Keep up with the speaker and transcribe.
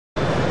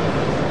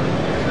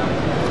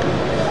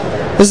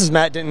This is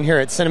Matt Denton here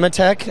at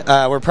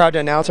CinemaTech. We're proud to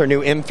announce our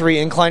new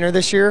M3 Incliner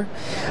this year.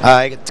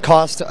 It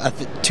costs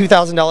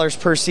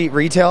 $2,000 per seat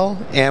retail,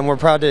 and we're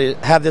proud to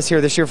have this here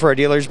this year for our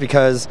dealers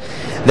because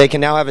they can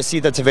now have a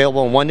seat that's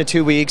available in 1 to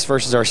 2 weeks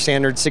versus our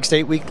standard 6 to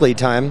 8 week lead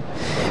time.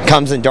 It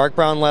comes in dark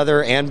brown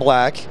leather and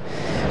black,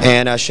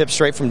 and shipped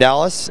straight from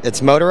Dallas.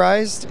 It's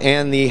motorized,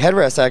 and the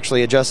headrest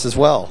actually adjusts as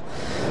well.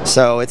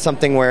 So it's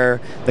something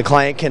where the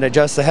client can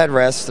adjust the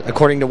headrest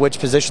according to which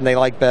position they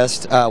like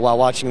best while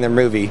watching their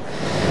movie.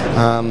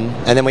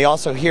 And then we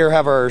also here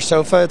have our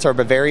sofa. It's our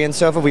Bavarian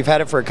sofa. We've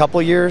had it for a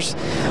couple years,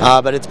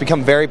 but it's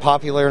become very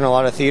popular in a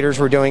lot of theaters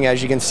we're doing,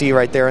 as you can see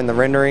right there in the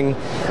rendering.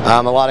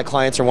 A lot of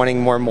clients are wanting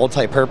more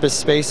multi-purpose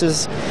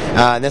spaces,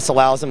 and this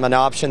allows them an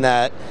option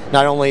that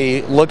not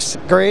only looks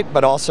great,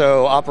 but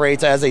also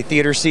operates as a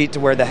theater seat to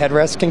where the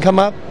headrest can come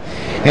up,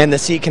 and the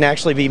seat can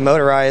actually be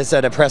motorized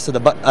at a press of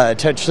the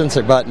touch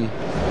sensor button.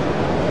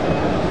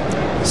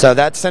 So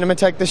that's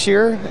CinemaTech this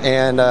year,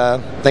 and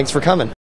thanks for coming.